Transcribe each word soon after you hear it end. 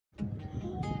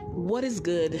What is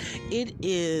good? It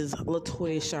is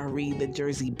Latoya Shari, the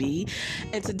Jersey Bee,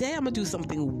 and today I'm going to do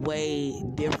something way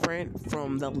different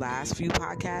from the last few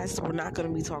podcasts. We're not going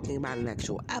to be talking about an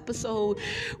actual episode.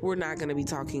 We're not going to be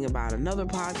talking about another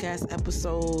podcast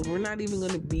episode. We're not even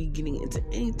going to be getting into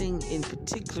anything in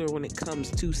particular when it comes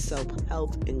to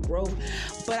self-help and growth,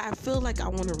 but I feel like I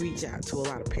want to reach out to a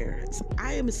lot of parents.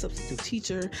 I am a substitute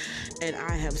teacher, and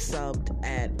I have subbed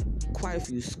at quite a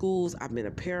few schools. I've been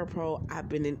a parapro. I've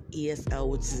been in ESL,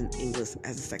 which is in English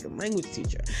as a second language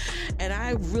teacher. And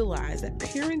I realized that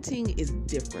parenting is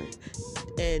different.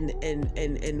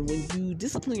 And when you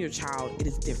discipline your child, it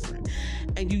is different.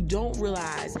 And you don't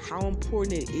realize how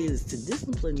important it is to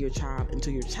discipline your child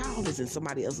until your child is in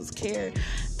somebody else's care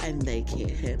and they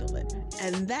can't handle it.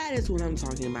 And that is what I'm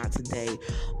talking about today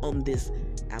on this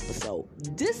episode.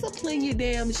 Discipline your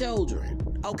damn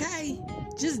children, okay?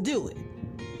 Just do it.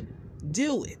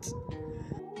 Do it.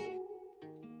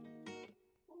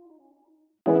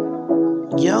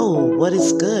 Yo, what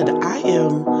is good? I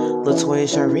am Latoya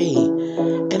Shari,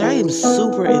 and I am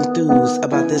super enthused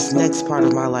about this next part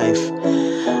of my life.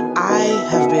 I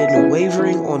have been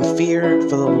wavering on fear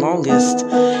for the longest,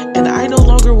 and I no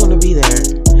longer want to be there.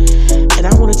 And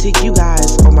I want to take you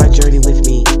guys on my journey with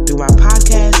me through my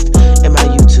podcast and my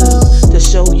YouTube to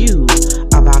show you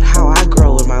about how I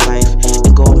grow in my life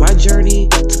and go on my journey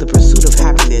to the pursuit of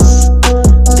happiness.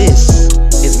 This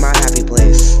is my happy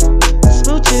place.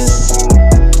 Smooches.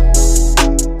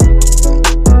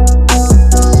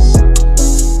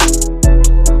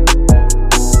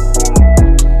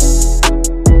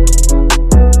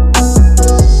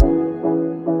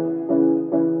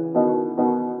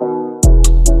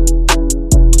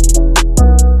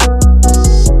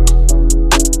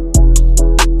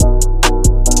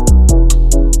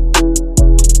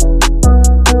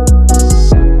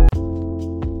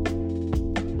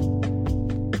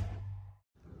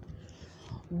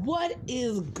 What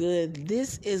is good?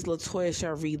 This is Latoya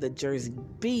Shari, the Jersey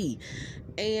Bee,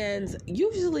 and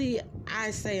usually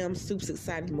I say I'm super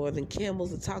excited more than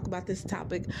Campbell's to talk about this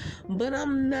topic, but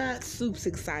I'm not super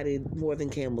excited more than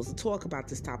Campbell's to talk about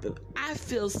this topic. I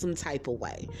feel some type of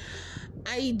way.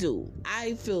 I do.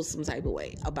 I feel some type of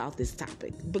way about this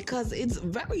topic because it's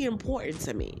very important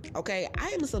to me, okay? I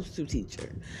am a substitute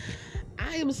teacher.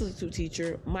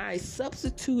 My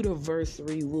substitute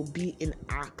anniversary will be in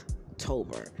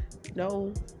October.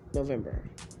 No, November.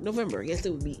 Yes,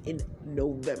 it would be in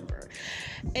November.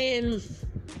 And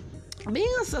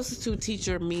being a substitute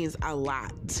teacher means a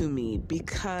lot to me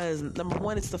because, number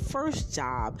one, it's the first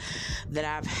job that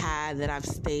I've had that I've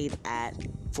stayed at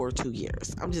for 2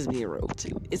 years. I'm just being real with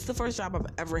you. It's the first job I've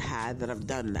ever had that I've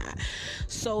done that.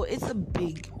 So it's a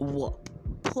big whoop.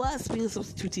 Plus, being a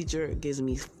substitute teacher gives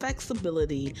me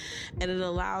flexibility, and it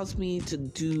allows me to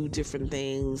do different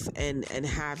things and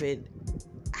have it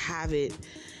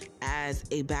as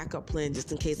a backup plan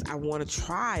just in case I want to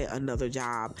try another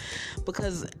job.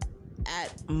 Because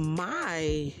at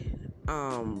my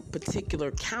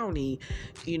particular county,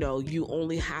 you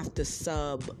only have to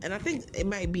sub, and I think it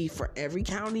might be for every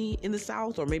county in the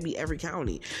South or maybe every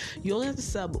county. You only have to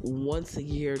sub once a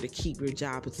year to keep your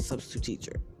job as a substitute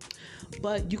teacher.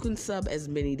 But you can sub as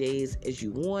many days as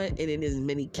you want and in as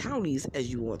many counties as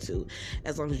you want to,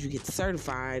 as long as you get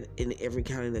certified in every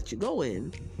county that you go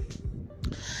in.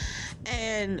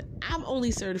 And I'm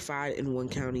only certified in one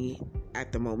county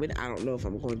at the moment. I don't know if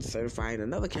I'm going to certify in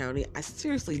another county. I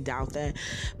seriously doubt that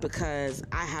because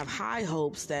I have high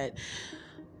hopes that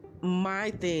my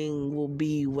thing will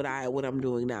be what I'm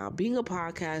doing now, being a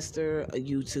podcaster, a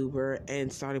YouTuber,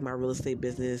 and starting my real estate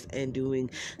business and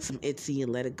doing some Etsy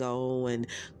and Let It Go and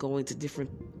going to different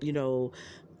yard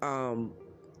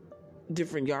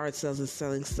sales and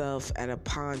selling stuff at a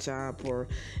pawn shop or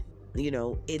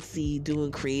Etsy,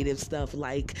 doing creative stuff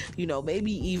like,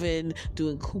 maybe even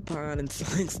doing coupon and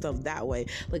selling stuff that way.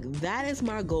 Like, that is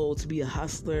my goal, to be a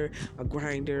hustler, a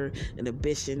grinder, an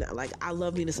ambition. Like, I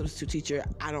love being a substitute teacher.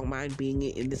 I don't mind being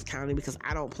in this county because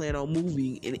I don't plan on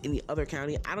moving in any other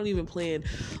county. I don't even plan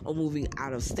on moving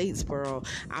out of Statesboro.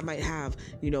 I might have,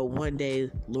 one day,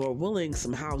 Lord willing,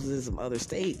 some houses in some other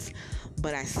states,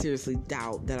 but I seriously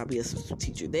doubt that I'll be a substitute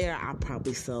teacher there. I'll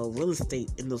probably sell real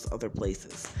estate in those other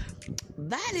places.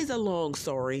 That is a long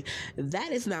story.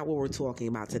 That is not what we're talking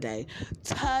about today.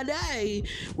 Today,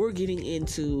 we're getting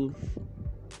into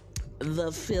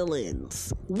the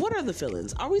fill-ins. What are the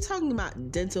fill-ins? Are we talking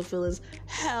about dental fill-ins?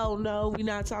 Hell no, we're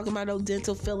not talking about no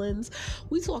dental fill-ins.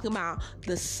 We talking about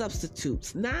the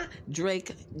substitutes, not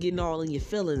Drake getting all in your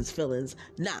fill-ins.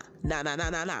 Nah.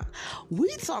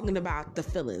 We talking about the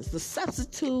fill-ins, the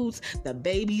substitutes, the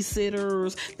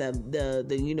babysitters,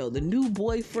 the new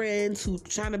boyfriends who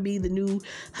trying to be the new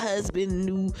husband,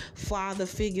 new father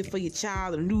figure for your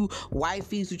child, the new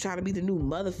wifeys who trying to be the new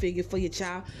mother figure for your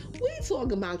child. We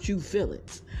talking about you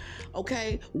feelings,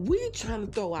 okay? We trying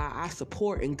to throw out our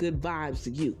support and good vibes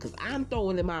to you, because I'm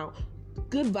throwing them out,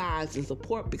 good vibes and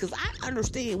support, because I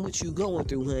understand what you going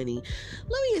through, honey.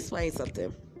 Let me explain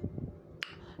something.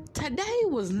 Today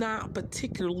was not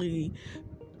particularly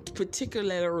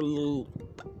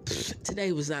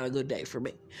today was not a good day for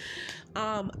me.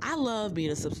 I love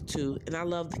being a substitute, and I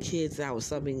love the kids that I was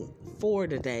subbing for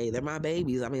today. They're my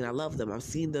babies. I mean, I love them. I've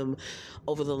seen them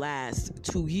over the last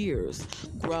 2 years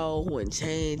grow and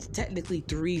change. Technically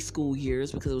 3 school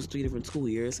years, because it was 3 different school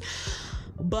years.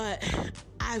 But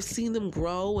I've seen them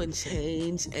grow and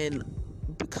change and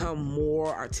become more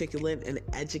articulate and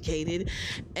educated,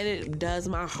 and it does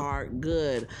my heart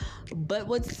good. But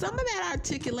what some of that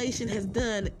articulation has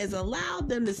done is allowed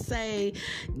them to say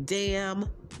damn,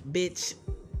 bitch,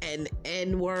 and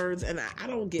N-words, and I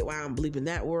don't get why I'm bleeping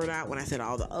that word out when I said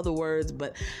all the other words,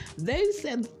 but they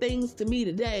said things to me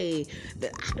today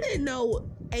that I didn't know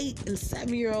 8 and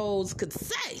 7-year-olds could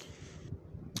say.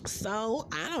 So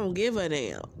I don't give a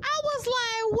damn. I was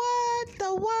like, what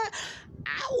the what?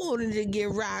 I wanted to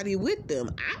get rowdy with them.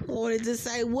 I wanted to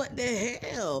say, what the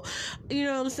hell? You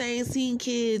know what I'm saying? Seeing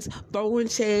kids throwing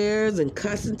chairs and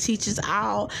cussing teachers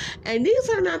out. And these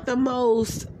are not the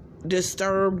most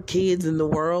disturbed kids in the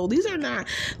world. These are not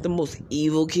the most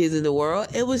evil kids in the world.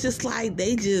 It was just like,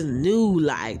 they just knew,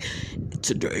 like,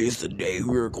 today is the day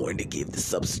we're going to give the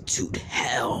substitute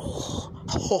hell.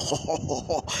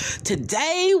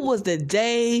 Today was the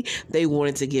day they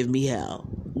wanted to give me hell.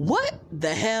 What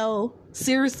the hell?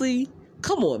 Seriously?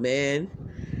 Come on, man.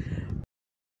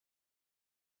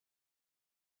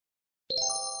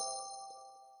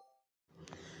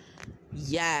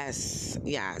 Yes.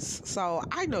 So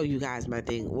I know you guys might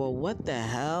think, well, what the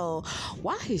hell?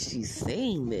 Why is she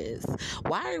saying this?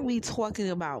 Why are we talking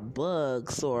about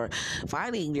bugs or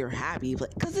finding your happy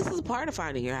place? Because this is part of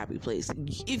finding your happy place.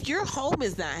 If your home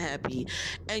is not happy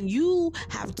and you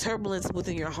have turbulence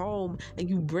within your home and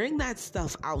you bring that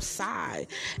stuff outside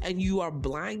and you are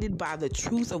blinded by the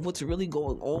truth of what's really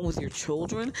going on with your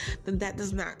children, then that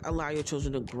does not allow your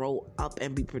children to grow up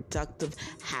and be productive,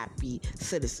 happy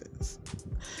citizens.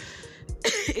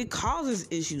 It causes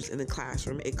issues in the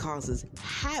classroom. It causes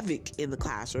havoc in the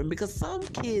classroom, because some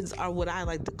kids are what I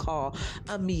like to call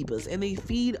amoebas, and they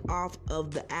feed off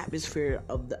of the atmosphere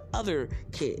of the other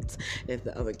kids. If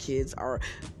the other kids are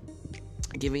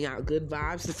giving out good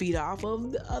vibes to feed off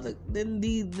of the other, then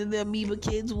the amoeba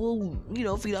kids will,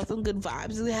 feed off some good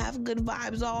vibes, and they have good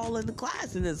vibes all in the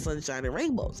class, and it's sunshine and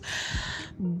rainbows.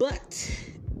 But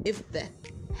if the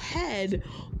head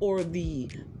or the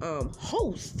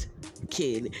host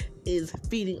kid is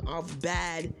feeding off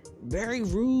bad, very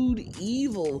rude,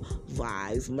 evil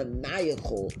vibes,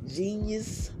 maniacal,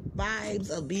 genius vibes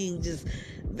of being just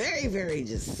very, very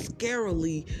just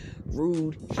scarily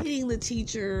rude, hitting the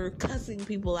teacher, cussing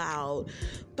people out,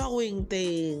 throwing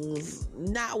things,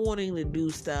 not wanting to do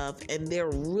stuff, and they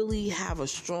really have a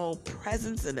strong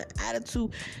presence and an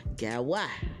attitude, gawa.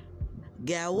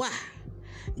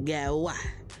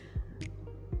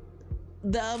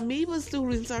 The amoeba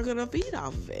students are going to feed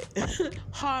off of it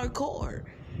hardcore.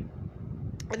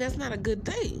 And that's not a good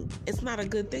thing. It's not a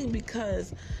good thing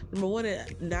because, number one,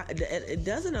 it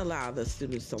doesn't allow the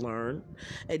students to learn.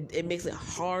 It makes it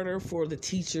harder for the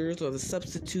teachers or the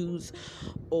substitutes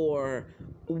or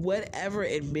whatever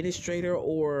administrator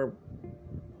or,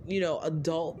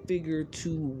 adult figure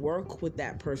to work with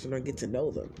that person or get to know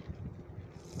them.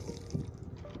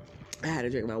 I had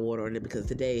to drink my water on it because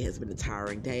today has been a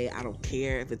tiring day. I don't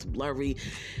care if it's blurry,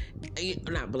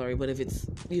 not blurry, but if it's,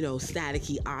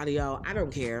 staticky audio. I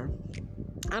don't care.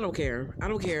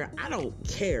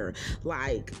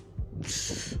 Like,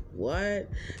 what?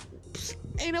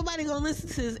 Ain't nobody gonna listen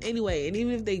to this anyway. And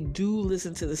even if they do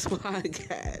listen to this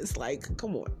podcast, like,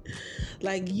 come on.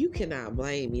 Like, you cannot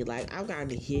blame me. Like, I've gotten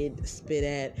hit, spit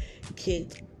at,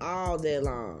 kicked all day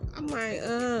long. I'm like,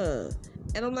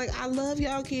 And I'm like, I love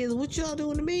y'all kids. What y'all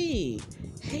doing to me?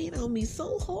 Hate on me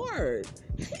so hard.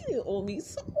 Hating on me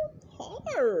so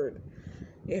hard.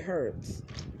 It hurts.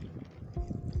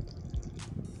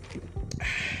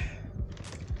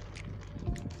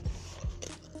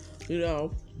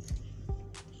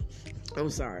 I'm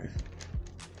sorry.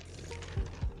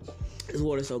 This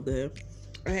water's so good.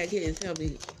 I had kids tell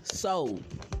me so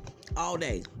all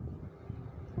day.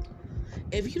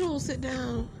 If you don't sit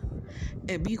down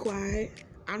and be quiet,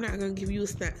 I'm not gonna give you a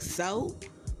snack. So,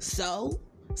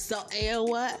 and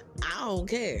what? I don't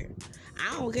care.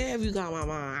 I don't care if you call my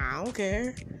mom. I don't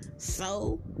care.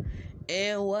 So,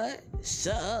 and what?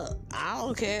 Shut up. I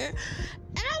don't care.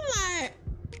 And I'm like,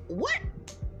 what?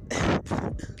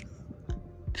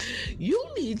 You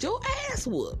need your ass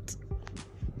whooped.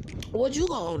 What you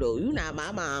gonna do? You not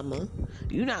my mama.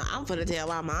 I'm finna tell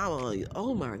my mama on you.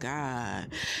 Oh my God.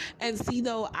 And see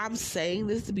though, I'm saying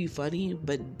this to be funny,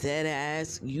 but dead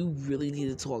ass, you really need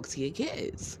to talk to your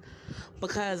kids.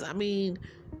 Because I mean,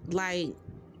 like,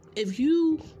 if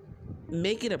you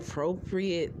make it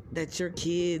appropriate that your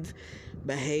kids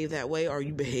behave that way, or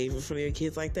you behave in front of your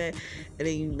kids like that, and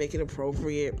then you make it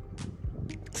appropriate,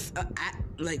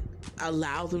 like,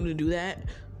 allow them to do that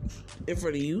in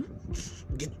front of you,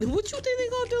 what you think they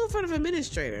gonna do in front of an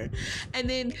administrator? And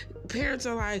then parents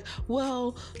are like,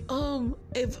 well,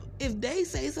 if they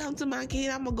say something to my kid,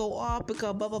 I'm gonna go off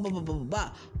because blah blah blah blah blah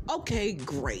blah. Okay,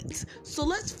 great. So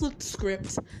let's flip the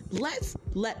script. Let's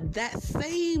let that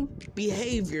same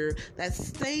behavior, that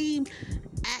same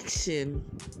action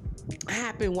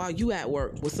happen while you at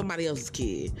work with somebody else's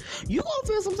kid. You gonna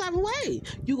feel some type of way.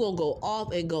 You gonna go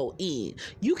off and go in.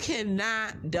 You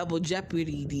cannot double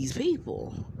jeopardy these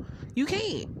people. You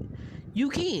can't.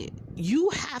 You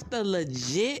have to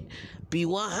legit be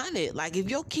 100. Like, if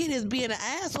your kid is being an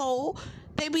asshole,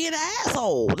 they be an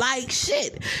asshole. Like,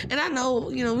 shit. And I know,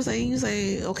 you know what I'm saying? You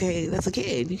say, okay, that's a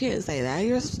kid. You can't say that.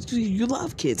 You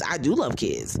love kids. I do love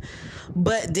kids.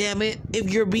 But damn it, if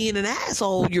you're being an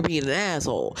asshole, you're being an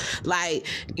asshole. Like,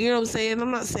 you know what I'm saying?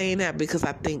 I'm not saying that because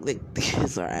I think that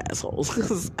kids are assholes.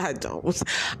 Because I don't.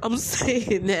 I'm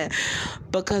saying that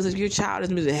because if your child is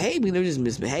misbehaving, they're just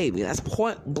misbehaving. That's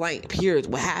point blank, period,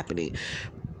 what's happening.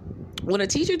 When a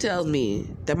teacher tells me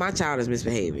that my child is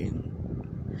misbehaving,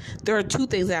 there are two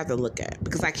things I have to look at,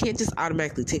 because I can't just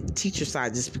automatically take the teacher's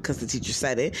side just because the teacher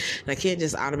said it, and I can't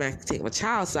just automatically take my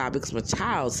child's side because my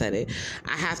child said it.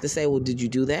 I have to say, well, did you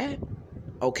do that?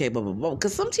 Okay, blah, blah, blah.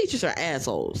 Because some teachers are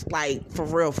assholes. Like, for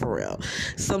real.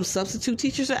 Some substitute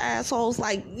teachers are assholes.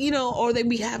 Like, you know, or they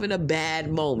be having a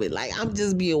bad moment. Like, I'm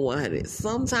just being 100.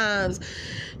 Sometimes,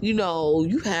 you know,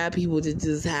 you have people that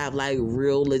just have, like,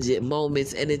 real legit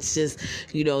moments. And it's just,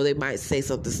 you know, they might say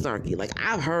something snarky. Like,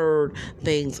 I've heard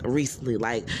things recently.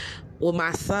 Like, with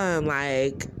my son,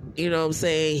 like, you know what I'm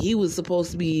saying? He was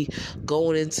supposed to be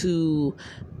going into,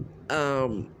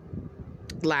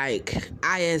 like,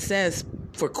 ISS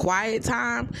for quiet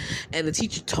time, and the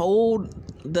teacher told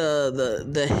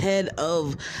the head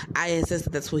of ISS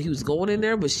that's what he was going in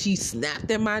there, but she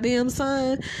snapped at my damn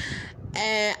son.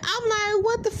 And I'm like,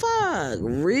 what the fuck?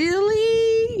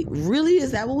 Really?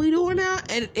 Is that what we doing now?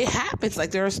 And it happens.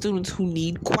 Like, there are students who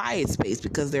need quiet space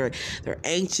because they're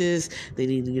anxious. They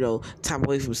need, you know, time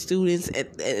away from students, and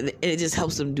it just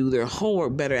helps them do their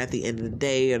homework better at the end of the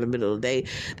day or the middle of the day.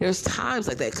 There's times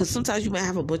like that because sometimes you might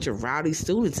have a bunch of rowdy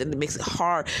students, and it makes it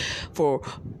hard for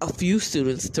a few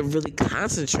students to really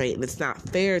concentrate, and it's not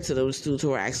fair to those students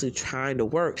who are actually trying to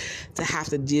work to have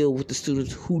to deal with the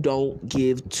students who don't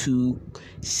give two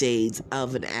shades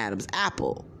of an Adam's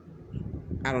apple.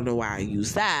 I don't know why I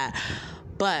use that,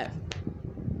 but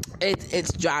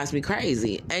it drives me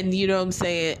crazy. And you know what I'm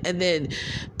saying? And then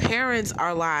parents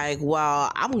are like,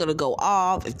 well, I'm gonna go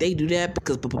off if they do that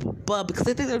because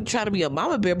they think they're trying to be a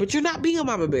mama bear, but you're not being a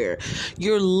mama bear.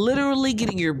 You're literally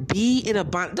getting your bee in a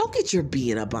bonnet. Don't get your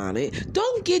bee in a bonnet.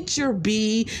 Don't get your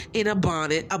bee in a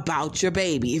bonnet about your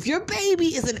baby. If your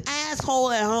baby is an asshole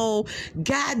at home,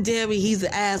 god damn it, he's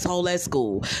an asshole at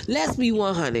school. Let's be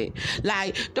 100.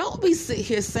 Like, don't be sitting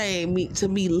here saying to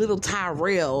me little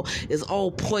Tyrell is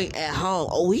on point at home.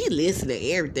 Oh, he listen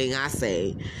to everything I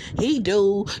say. He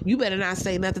do. You better not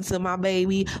say nothing to my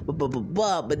baby.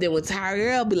 But then when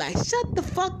Tyrell be like, shut the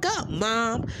fuck up,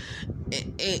 mom.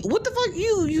 And what the fuck,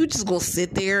 you just gonna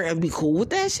sit there and be cool with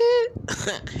that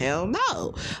shit? Hell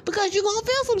no. Because you gonna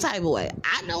feel some type of way.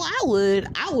 I know I would.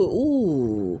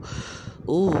 Ooh.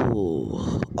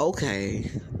 Okay,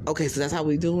 so that's how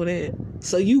we doing it?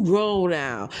 So you grown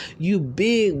now. You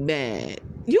big mad.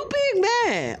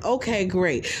 Okay,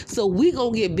 great. So we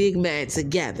gonna get big mad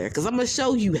together, because I'm gonna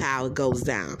show you how it goes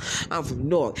down. I'm from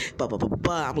North. I'm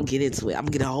gonna get into it. I'm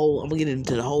gonna get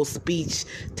into the whole speech.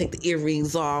 Take the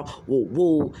earrings off.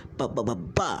 Woo. You know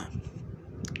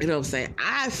what I'm saying?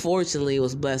 I fortunately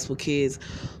was blessed with kids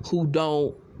who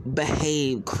don't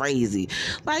behave crazy.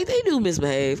 Like, they do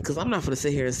misbehave, because I'm not going to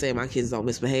sit here and say my kids don't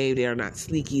misbehave. They are not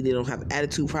sneaky. They don't have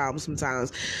attitude problems.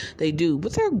 Sometimes they do,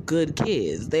 but they're good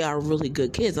kids. They are really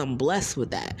good kids. I'm blessed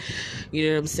with that. You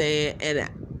know what I'm saying? And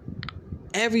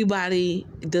everybody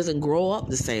doesn't grow up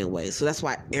the same way. So that's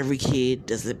why every kid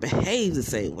doesn't behave the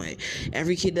same way.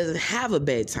 Every kid doesn't have a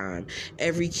bedtime.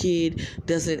 Every kid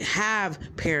doesn't have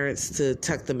parents to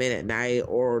tuck them in at night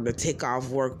or to take off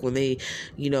work when they,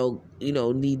 need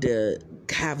to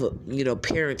have a,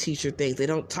 parent-teacher things. They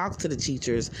don't talk to the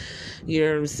teachers. You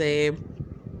know what I'm saying?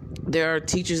 There are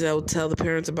teachers that will tell the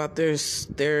parents about their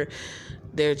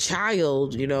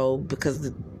child,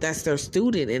 because that's their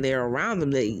student and they're around them.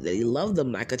 They love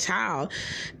them like a child.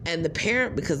 And the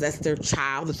parent, because that's their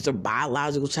child, it's their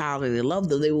biological child, and they love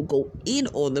them, they will go in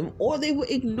on them, or they will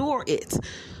ignore it.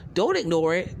 Don't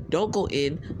ignore it. Don't go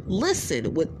in.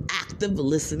 Listen with active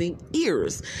listening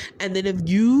ears. And then if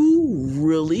you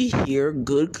really hear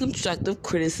good constructive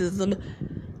criticism,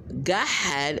 go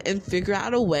ahead and figure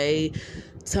out a way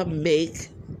to make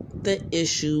the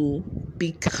issue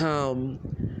become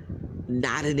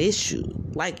not an issue.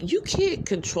 Like, you can't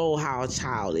control how a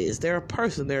child is. They're a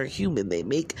person. They're a human. They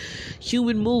make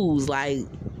human moves. Like,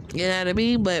 you know what I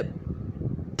mean? But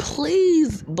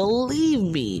please believe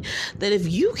me that if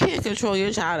you can't control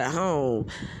your child at home,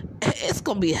 it's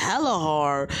going to be hella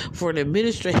hard for an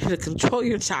administrator to control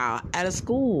your child at a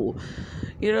school.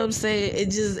 You know what I'm saying? It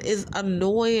just is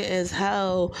annoying as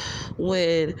hell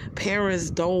when parents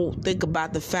don't think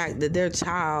about the fact that their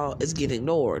child is getting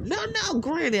ignored. No,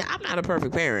 granted, I'm not a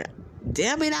perfect parent.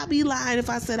 Damn it, I'd be lying if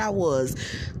I said I was,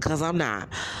 because I'm not.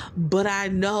 But I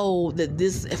know that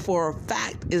this, for a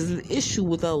fact, is an issue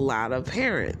with a lot of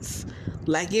parents.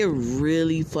 Like, it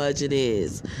really fudging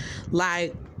is.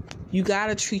 Like, you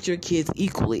gotta treat your kids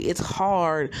equally. It's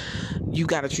hard. You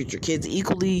gotta treat your kids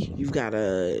equally. You've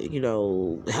gotta,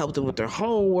 help them with their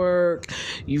homework.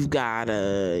 You've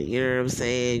gotta,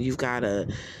 you've gotta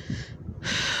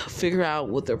figure out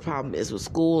what their problem is with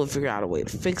school and figure out a way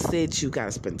to fix it. You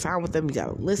gotta spend time with them. You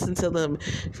gotta listen to them.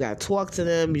 You gotta talk to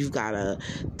them. You've gotta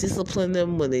discipline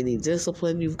them when they need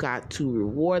discipline. You've got to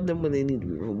reward them when they need to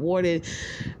be rewarded.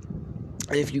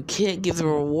 And if you can't give them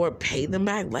a reward, pay them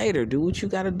back later. Do what you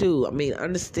got to do. I mean,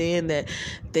 understand that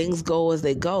things go as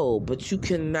they go, but you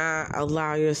cannot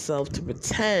allow yourself to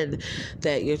pretend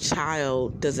that your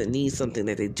child doesn't need something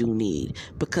that they do need.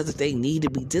 Because if they need to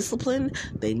be disciplined,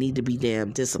 they need to be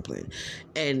damn disciplined.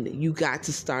 And you got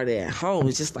to start it at home.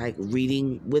 It's just like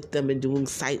reading with them and doing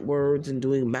sight words and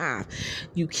doing math.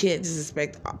 You can't just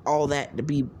expect all that to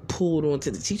be pulled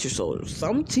onto the teacher's shoulders.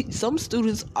 Some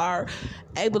students are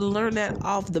able to learn that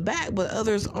off the bat, but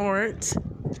others aren't.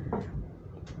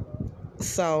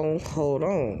 So, hold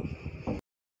on.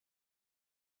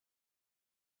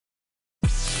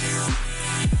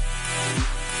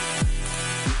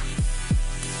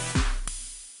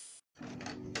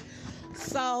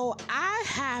 So, I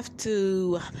have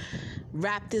to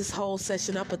wrap this whole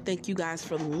session up, but thank you guys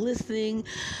for listening.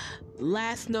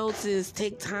 Last notes is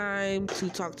take time to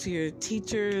talk to your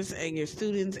teachers and your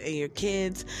students and your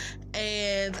kids.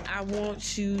 And I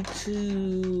want you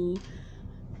to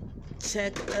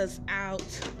check us out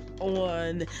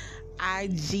on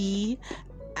IG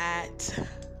at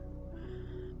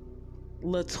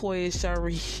Latoya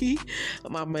Shari.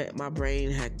 My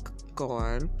brain had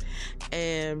gone.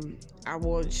 And I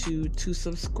want you to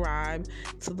subscribe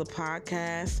to the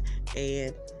podcast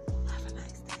and have a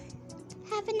nice day.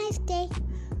 Have a nice day.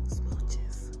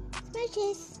 Smooches.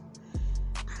 Smooches.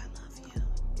 I love you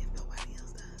if nobody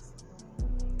else does.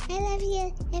 I love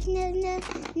you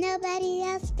if nobody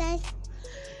else does.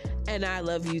 And I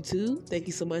love you too. Thank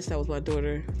you so much. That was my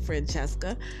daughter,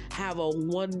 Francesca. Have a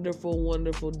wonderful,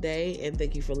 wonderful day. And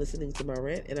thank you for listening to my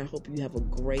rant. And I hope you have a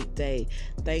great day.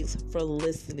 Thanks for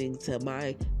listening to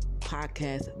my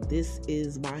podcast. This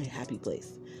is my happy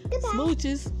place. Goodbye.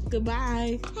 Smooches.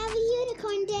 Goodbye. Have a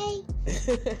unicorn day.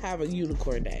 Have a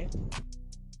unicorn day.